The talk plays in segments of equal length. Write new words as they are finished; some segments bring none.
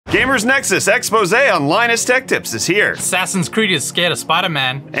Gamers Nexus expose on Linus Tech Tips is here. Assassin's Creed is scared of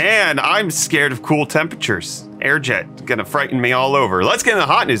Spider-Man. And I'm scared of cool temperatures. Airjet gonna frighten me all over. Let's get into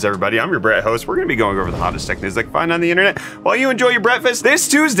the hot news, everybody. I'm your Brett host. We're gonna be going over the hottest tech news I can find on the internet while you enjoy your breakfast. This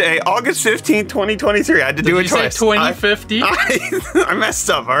Tuesday, August 15th, 2023. I had to do it twice. Did you say 2050? I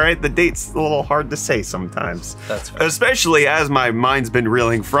messed up, all right? The date's a little hard to say sometimes. That's fair. Especially as my mind's been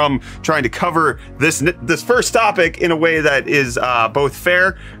reeling from trying to cover this first topic in a way that is both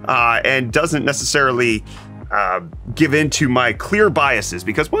fair and doesn't necessarily give in to my clear biases,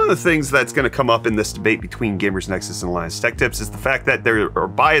 because one of the things that's going to come up in this debate between Gamers Nexus and Linus Tech Tips is the fact that there are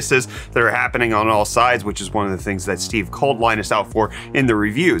biases that are happening on all sides, which is one of the things that Steve called Linus out for in the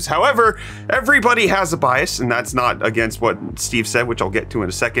reviews. However, everybody has a bias, and that's not against what Steve said, which I'll get to in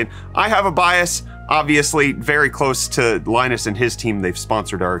a second. I have a bias. Obviously, very close to Linus and his team. They've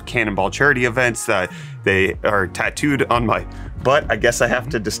sponsored our Cannonball charity events. They are tattooed on my butt. I guess I have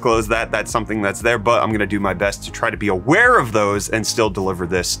to disclose that. That's something that's there, but I'm going to do my best to try to be aware of those and still deliver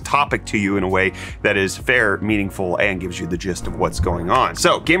this topic to you in a way that is fair, meaningful, and gives you the gist of what's going on.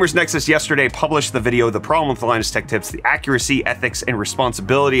 So, Gamers Nexus yesterday published the video, The Problem with Linus Tech Tips, the Accuracy, Ethics, and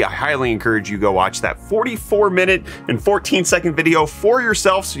Responsibility. I highly encourage you go watch that 44-minute and 14-second video for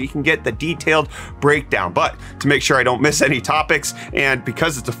yourself so you can get the detailed breakdown. But to make sure I don't miss any topics, and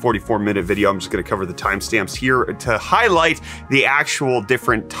because it's a 44-minute video, I'm just going to cover the timestamps here to highlight the actual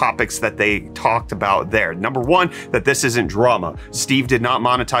different topics that they talked about there. Number one, that this isn't drama. Steve did not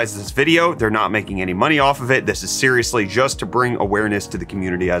monetize this video. They're not making any money off of it. This is seriously just to bring awareness to the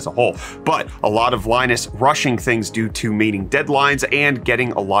community as a whole. But a lot of Linus rushing things due to meeting deadlines and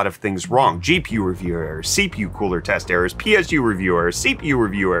getting a lot of things wrong. GPU review errors, CPU cooler test errors, PSU review errors, CPU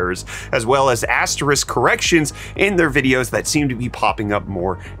review errors, as well as asterisk corrections in their videos that seem to be popping up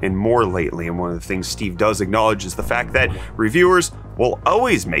more and more lately. And one of the things Steve does acknowledge is the fact that reviewers will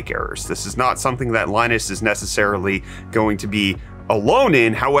always make errors. This is not something that Linus is necessarily going to be alone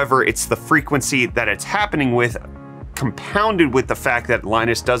in. However, it's the frequency that it's happening with, compounded with the fact that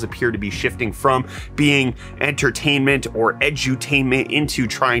Linus does appear to be shifting from being entertainment or edutainment into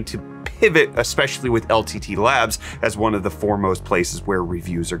trying to pivot, especially with LTT Labs, as one of the foremost places where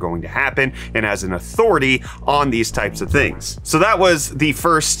reviews are going to happen and as an authority on these types of things. So that was the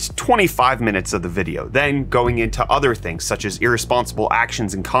first 25 minutes of the video. Then going into other things such as irresponsible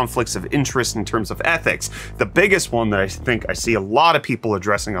actions and conflicts of interest in terms of ethics. The biggest one that I think I see a lot of people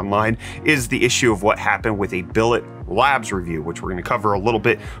addressing online is the issue of what happened with a Billet Labs review, which we're going to cover a little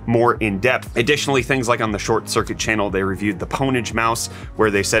bit more in depth. Additionally, things like on the Short Circuit channel, they reviewed the Ponage mouse,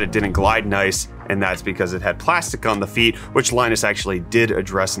 where they said it didn't glide nice, and that's because it had plastic on the feet, which Linus actually did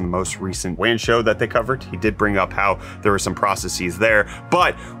address in the most recent WAN show that they covered. He did bring up how there were some processes there,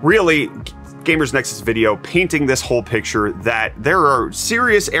 but really, Gamers Nexus video painting this whole picture that there are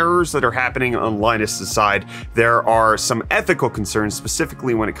serious errors that are happening on Linus's side. There are some ethical concerns,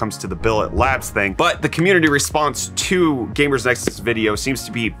 specifically when it comes to the Billet Labs thing, but the community response to Gamers Nexus video seems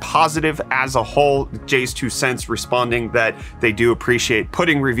to be positive as a whole. Jay's 2 cents responding that they do appreciate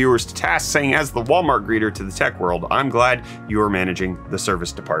putting reviewers to task, saying, as the Walmart greeter to the tech world, I'm glad you are managing the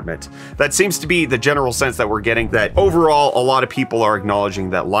service department. That seems to be the general sense that we're getting, that overall a lot of people are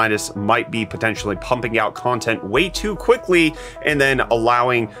acknowledging that Linus might be potentially pumping out content way too quickly and then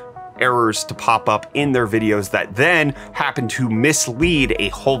allowing errors to pop up in their videos that then happen to mislead a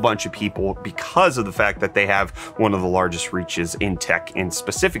whole bunch of people because of the fact that they have one of the largest reaches in tech and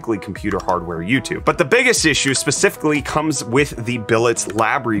specifically computer hardware YouTube. But the biggest issue specifically comes with the Billet's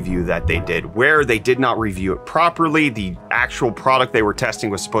lab review that they did, where they did not review it properly. The actual product they were testing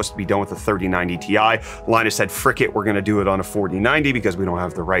was supposed to be done with a 3090 Ti. Linus said, frick it, we're gonna do it on a 4090 because we don't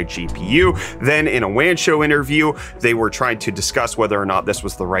have the right GPU. Then in a WAN show interview, they were trying to discuss whether or not this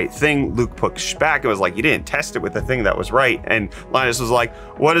was the right thing. Luke pushed back and was like, you didn't test it with the thing that was right. And Linus was like,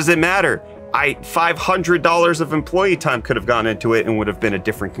 what does it matter? $500 of employee time could have gone into it and would have been a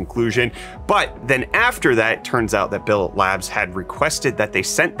different conclusion. But then after that, it turns out that Billet Labs had requested that they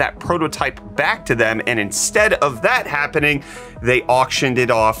sent that prototype back to them, and instead of that happening, they auctioned it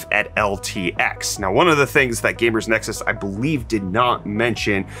off at LTX. Now, one of the things that Gamers Nexus, I believe, did not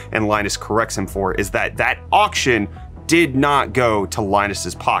mention, and Linus corrects him for, is that that auction did not go to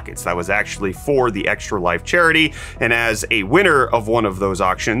Linus's pockets. That was actually for the Extra Life charity. And as a winner of one of those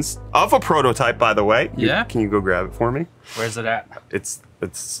auctions, of a prototype, by the way, yeah, can you go grab it for me? Where's it at?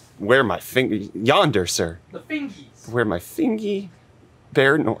 It's where my finger, yonder, sir. The fingies. Where my fingy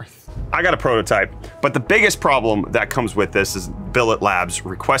bear north. I got a prototype, but the biggest problem that comes with this is Billet Labs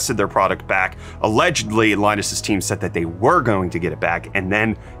requested their product back. Allegedly, Linus's team said that they were going to get it back, and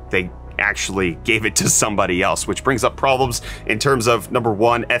then they actually gave it to somebody else, which brings up problems in terms of, number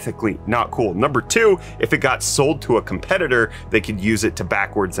one, ethically not cool. Number two, if it got sold to a competitor, they could use it to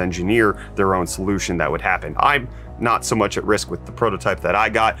backwards engineer their own solution that would happen. I'm not so much at risk with the prototype that I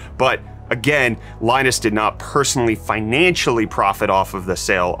got, but again, Linus did not personally financially profit off of the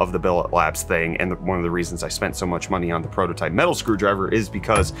sale of the Billet Labs thing, and one of the reasons I spent so much money on the prototype metal screwdriver is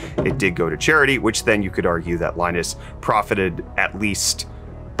because it did go to charity, which then you could argue that Linus profited at least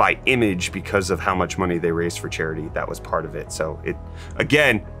by image because of how much money they raised for charity. That was part of it. So it,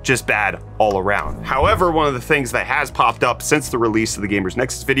 again, just bad all around. However, one of the things that has popped up since the release of the Gamers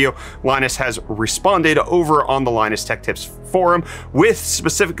Nexus video, Linus has responded over on the Linus Tech Tips forum with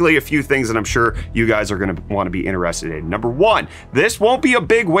specifically a few things that I'm sure you guys are going to want to be interested in. Number one, this won't be a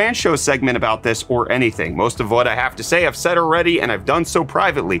big WAN show segment about this or anything. Most of what I have to say I've said already, and I've done so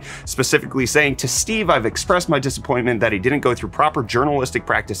privately, specifically saying to Steve, I've expressed my disappointment that he didn't go through proper journalistic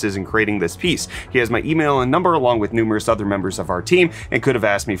practices in creating this piece. He has my email and number along with numerous other members of our team and could have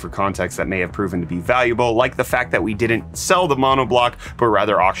asked me for context that may have proven to be valuable, like the fact that we didn't sell the monoblock but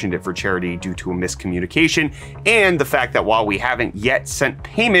rather auctioned it for charity due to a miscommunication, and the fact that while we haven't yet sent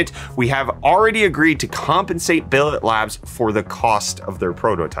payment, we have already agreed to compensate Billet Labs for the cost of their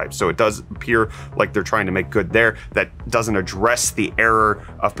prototype. So it does appear like they're trying to make good there. That doesn't address the error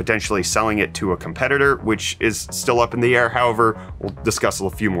of potentially selling it to a competitor, which is still up in the air. However, we'll discuss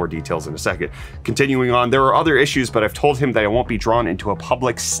a few more details in a second. Continuing on, there are other issues, but I've told him that I won't be drawn into a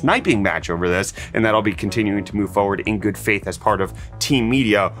public sniping match over this, and that I'll be continuing to move forward in good faith as part of team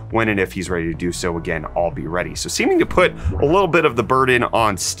media when and if he's ready to do so. Again, I'll be ready. So seeming to put a little bit of the burden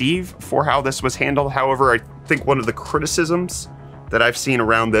on Steve for how this was handled. However, I think one of the criticisms that I've seen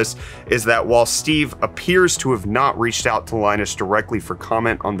around this is that while Steve appears to have not reached out to Linus directly for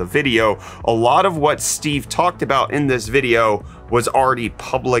comment on the video, a lot of what Steve talked about in this video was already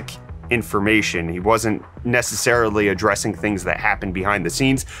public information. He wasn't necessarily addressing things that happened behind the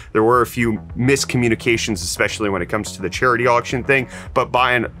scenes. There were a few miscommunications, especially when it comes to the charity auction thing, but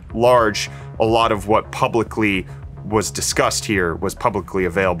by and large, a lot of what publicly was discussed here was publicly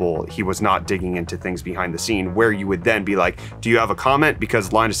available. He was not digging into things behind the scene where you would then be like, do you have a comment?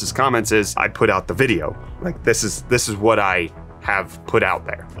 Because Linus's comments is, I put out the video. Like, this is what I have put out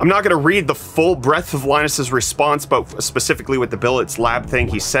there. I'm not going to read the full breadth of Linus's response, but specifically with the Billet's Lab thing,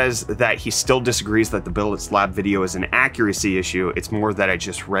 he says that he still disagrees that the Billet's Lab video is an accuracy issue. It's more that I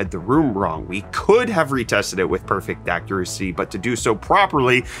just read the room wrong. We could have retested it with perfect accuracy, but to do so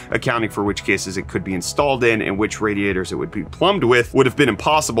properly, accounting for which cases it could be installed in and which radiators it would be plumbed with, would have been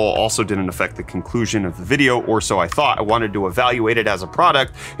impossible. Also didn't affect the conclusion of the video, or so I thought. I wanted to evaluate it as a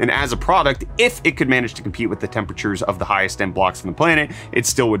product, and as a product, if it could manage to compete with the temperatures of the highest end blocks on the planet, it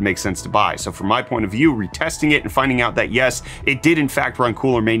still would make sense to buy. So from my point of view, retesting it and finding out that yes, it did in fact run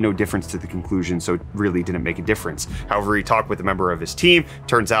cooler made no difference to the conclusion, so it really didn't make a difference. However, he talked with a member of his team.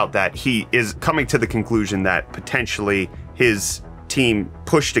 Turns out that he is coming to the conclusion that potentially his team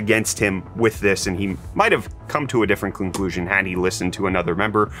pushed against him with this, and he might have come to a different conclusion had he listened to another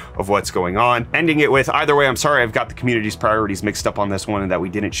member of what's going on. Ending it with, either way, I'm sorry I've got the community's priorities mixed up on this one and that we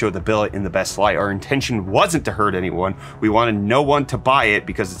didn't show the billet in the best light. Our intention wasn't to hurt anyone. We wanted no one to buy it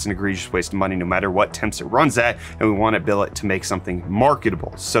because it's an egregious waste of money no matter what temps it runs at, and we wanted billet to make something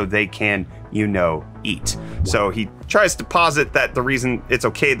marketable so they can, you know, eat. So he tries to posit that the reason it's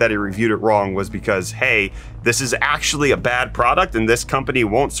okay that he reviewed it wrong was because, hey, this is actually a bad product and this company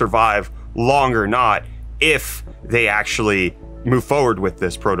won't survive long or not if they actually move forward with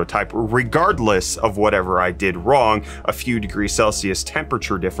this prototype, regardless of whatever I did wrong. A few degrees Celsius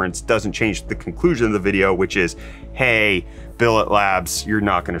temperature difference doesn't change the conclusion of the video, which is, hey, Billet Labs, you're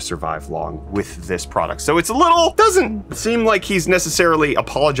not going to survive long with this product. So it's a little, doesn't seem like he's necessarily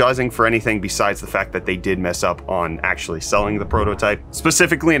apologizing for anything besides the fact that they did mess up on actually selling the prototype.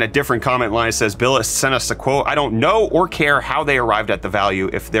 Specifically in a different comment line, it says, Billet sent us a quote, I don't know or care how they arrived at the value.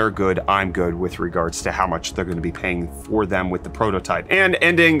 If they're good, I'm good with regards to how much they're going to be paying for them with the prototype. And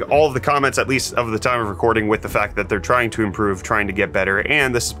ending all of the comments, at least of the time of recording, with the fact that they're trying to improve, trying to get better.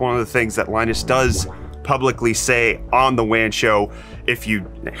 And this is one of the things that Linus does publicly say on the WAN show. If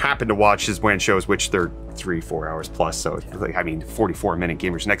you happen to watch his WAN shows, which they're 3-4 hours plus, so like, I mean, 44-minute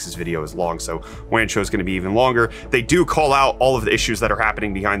Gamers Nexus video is long, so WAN show is going to be even longer. They do call out all of the issues that are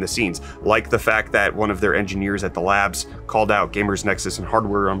happening behind the scenes, like the fact that one of their engineers at the labs called out Gamers Nexus and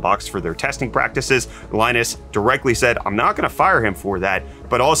Hardware Unboxed for their testing practices. Linus directly said, I'm not going to fire him for that,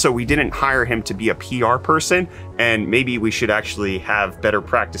 but also we didn't hire him to be a PR person, and maybe we should actually have better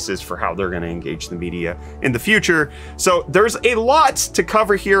practices for how they're going to engage the media in the future. So there's a lot to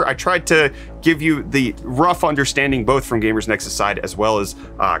cover here. I tried to give you the rough understanding both from Gamers Nexus side as well as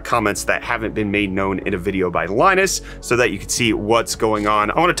comments that haven't been made known in a video by Linus so that you can see what's going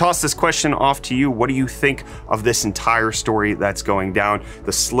on. I want to toss this question off to you. What do you think of this entire story that's going down?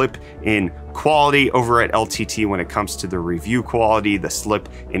 The slip in quality over at LTT when it comes to the review quality, the slip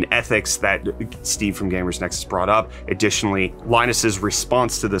in ethics that Steve from Gamers Nexus brought up. Additionally, Linus's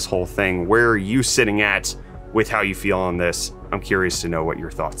response to this whole thing. Where are you sitting at with how you feel on this? I'm curious to know what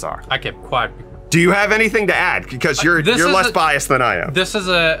your thoughts are. I kept quiet. Do you have anything to add? Because you're less biased than I am. This is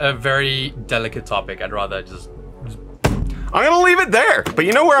a very delicate topic. I'd rather just... I'm gonna leave it there, but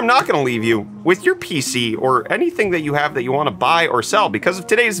you know where I'm not gonna leave you? With your PC or anything that you have that you wanna buy or sell because of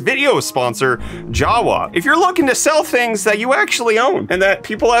today's video sponsor, Jawa. If you're looking to sell things that you actually own and that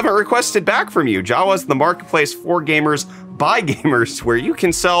people haven't requested back from you, Jawa is the marketplace for gamers by gamers where you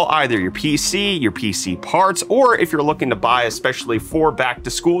can sell either your PC parts, or if you're looking to buy, especially for back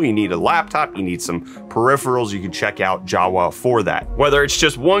to school, you need a laptop, you need some peripherals, you can check out Jawa for that. Whether it's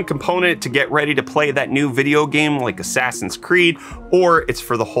just one component to get ready to play that new video game like Assassin's Creed, or it's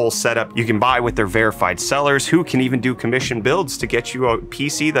for the whole setup, you can buy with their verified sellers who can even do commission builds to get you a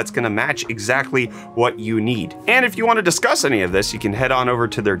PC that's gonna match exactly what you need. And if you want to discuss any of this, you can head on over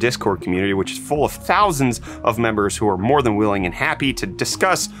to their Discord community, which is full of thousands of members who are more than willing and happy to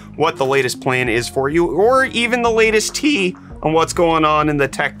discuss what the latest plan is for you, or even the latest tea on what's going on in the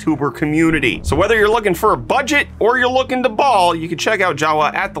TechTuber community. So whether you're looking for a budget or you're looking to ball, you can check out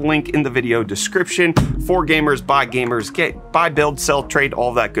Jawa at the link in the video description. For gamers, by gamers, buy, build, sell, trade,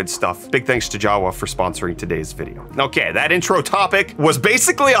 all that good stuff. Big thanks to Jawa for sponsoring today's video. Okay, that intro topic was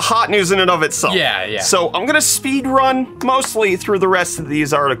basically a hot news in and of itself. Yeah. So I'm gonna speed run mostly through the rest of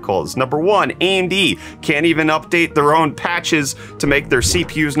these articles. Number one, AMD can't even update their own patches to make their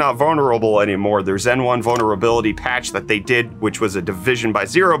CPUs not vulnerable anymore. Their Zen 1 vulnerability patch that they did, which was a Division by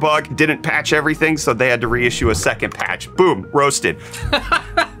Zero bug, didn't patch everything, so they had to reissue a second patch. Boom, roasted.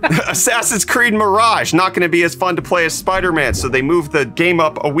 Assassin's Creed Mirage, not gonna be as fun to play as Spider-Man, so they moved the game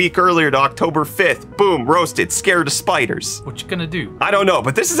up a week earlier to October 5th. Boom, roasted, scared of spiders. What you gonna do? I don't know,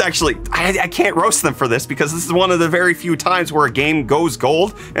 but this is actually, I can't roast them for this because this is one of the very few times where a game goes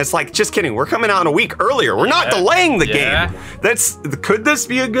gold, and it's like, just kidding, we're coming out a week earlier. We're not delaying the game. Could this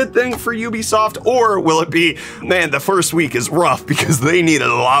be a good thing for Ubisoft, or will it be, man, the first week is rough because they needed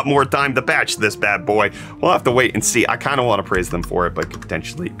a lot more time to patch this bad boy. We'll have to wait and see. I kind of want to praise them for it, but could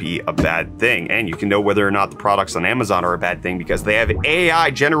potentially be a bad thing. And you can know whether or not the products on Amazon are a bad thing because they have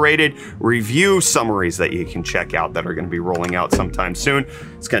AI generated review summaries that you can check out that are going to be rolling out sometime soon.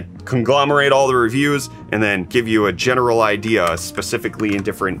 It's going to conglomerate all the reviews and then give you a general idea specifically in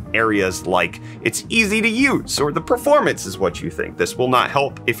different areas like it's easy to use or the performance is what you think. This will not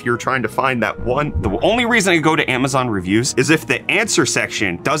help if you're trying to find that one. The only reason I go to Amazon reviews is if the answer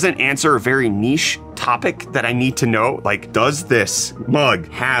section doesn't answer a very niche topic that I need to know, like, does this mug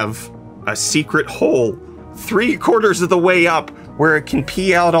have a secret hole 3/4 of the way up where it can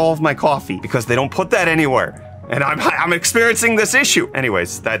pee out all of my coffee? Because they don't put that anywhere. And I'm experiencing this issue.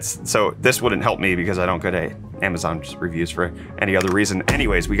 Anyways, so this wouldn't help me because I don't go to Amazon reviews for any other reason.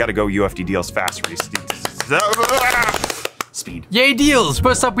 Anyways, we gotta go UFD deals fast, Reece. Speed. Yay deals!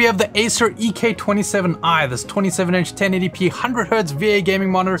 First up we have the Acer EK27i, this 27-inch 1080p 100Hz VA gaming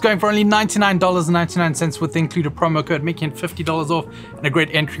monitor. It's going for only $99.99 with the included promo code, making it $50 off and a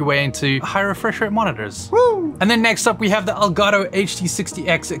great entryway into high refresh rate monitors. Woo! And then next up we have the Elgato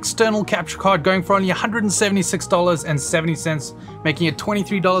HD60X external capture card going for only $176.70, making it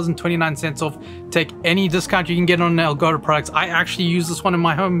 $23.29 off. Take any discount you can get on Elgato products. I actually use this one in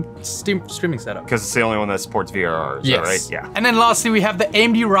my home streaming setup. Because it's the only one that supports VRR, is that right? Yeah. And then lastly, we have the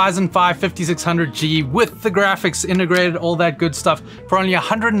AMD Ryzen 5 5600G with the graphics integrated, all that good stuff, for only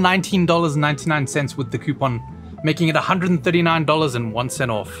 $119.99 with the coupon, making it $139.01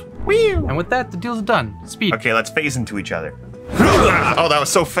 off. Whee! And with that, the deals are done. Speed. Okay, let's phase into each other. Oh, that was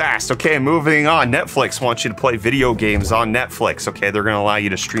so fast. Okay, moving on. Netflix wants you to play video games on Netflix. Okay, they're going to allow you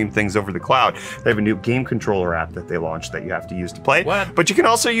to stream things over the cloud. They have a new game controller app that they launched that you have to use to play. What? But you can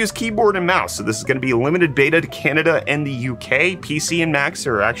also use keyboard and mouse. So this is going to be a limited beta to Canada and the UK. PC and Macs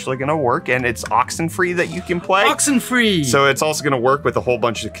are actually going to work, and it's Oxenfree that you can play. Oxenfree! So it's also going to work with a whole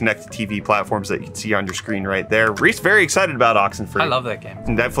bunch of connected TV platforms that you can see on your screen right there. Reece very excited about Oxenfree. I love that game.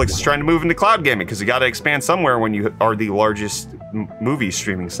 And Netflix is trying to move into cloud gaming because you got to expand somewhere when you are the largest movie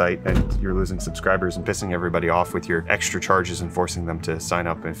streaming site, and you're losing subscribers and pissing everybody off with your extra charges and forcing them to sign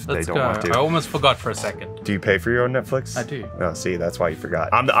up if they don't want to. I almost forgot for a second. Do you pay for your own Netflix? I do. Oh, see, that's why you forgot.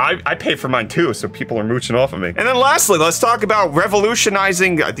 I pay for mine too, so people are mooching off of me. And then lastly, let's talk about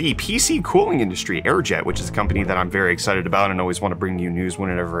revolutionizing the PC cooling industry. Airjet, which is a company that I'm very excited about and always want to bring you news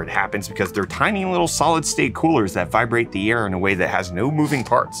whenever it happens, because they're tiny little solid state coolers that vibrate the air in a way that has no moving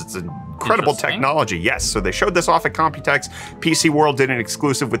parts. It's incredible technology. Yes, so they showed this off at Computex. PC World did an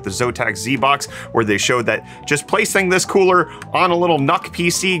exclusive with the Zotac Z-Box, where they showed that just placing this cooler on a little NUC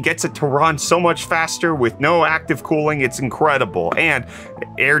PC gets it to run so much faster with no active cooling. It's incredible. And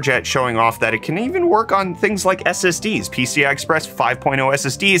Airjet showing off that it can even work on things like SSDs. PCI Express 5.0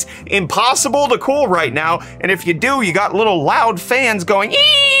 SSDs, impossible to cool right now. And if you do, you got little loud fans going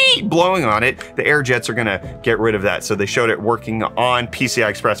blowing on it. The Airjets are gonna get rid of that. So they showed it working on PCI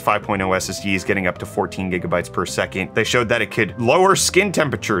Express 5.0 SSDs, getting up to 14 gigabytes per second. They showed that it could lower skin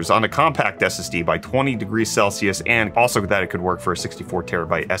temperatures on a compact SSD by 20 degrees Celsius, and also that it could work for a 64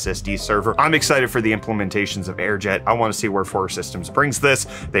 terabyte SSD server. I'm excited for the implementations of Airjet. I want to see where Forest Systems brings this.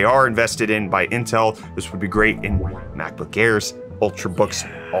 They are invested in by Intel. This would be great in MacBook Airs,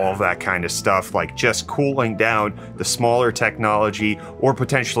 Ultrabooks, all of that kind of stuff, like just cooling down the smaller technology, or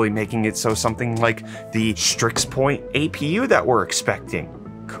potentially making it so something like the Strix Point APU that we're expecting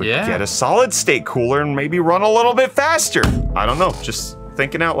could get a solid state cooler and maybe run a little bit faster. I don't know, just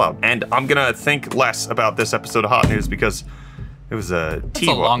thinking out loud. And I'm gonna think less about this episode of Hot News because it was a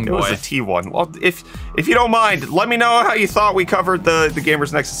T1. It was a T1. Well, if you don't mind, let me know how you thought we covered the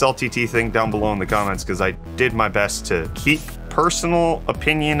Gamers Nexus LTT thing down below in the comments, because I did my best to keep personal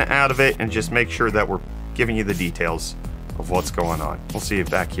opinion out of it and just make sure that we're giving you the details of what's going on. We'll see you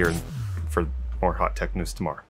back here for more Hot Tech News tomorrow.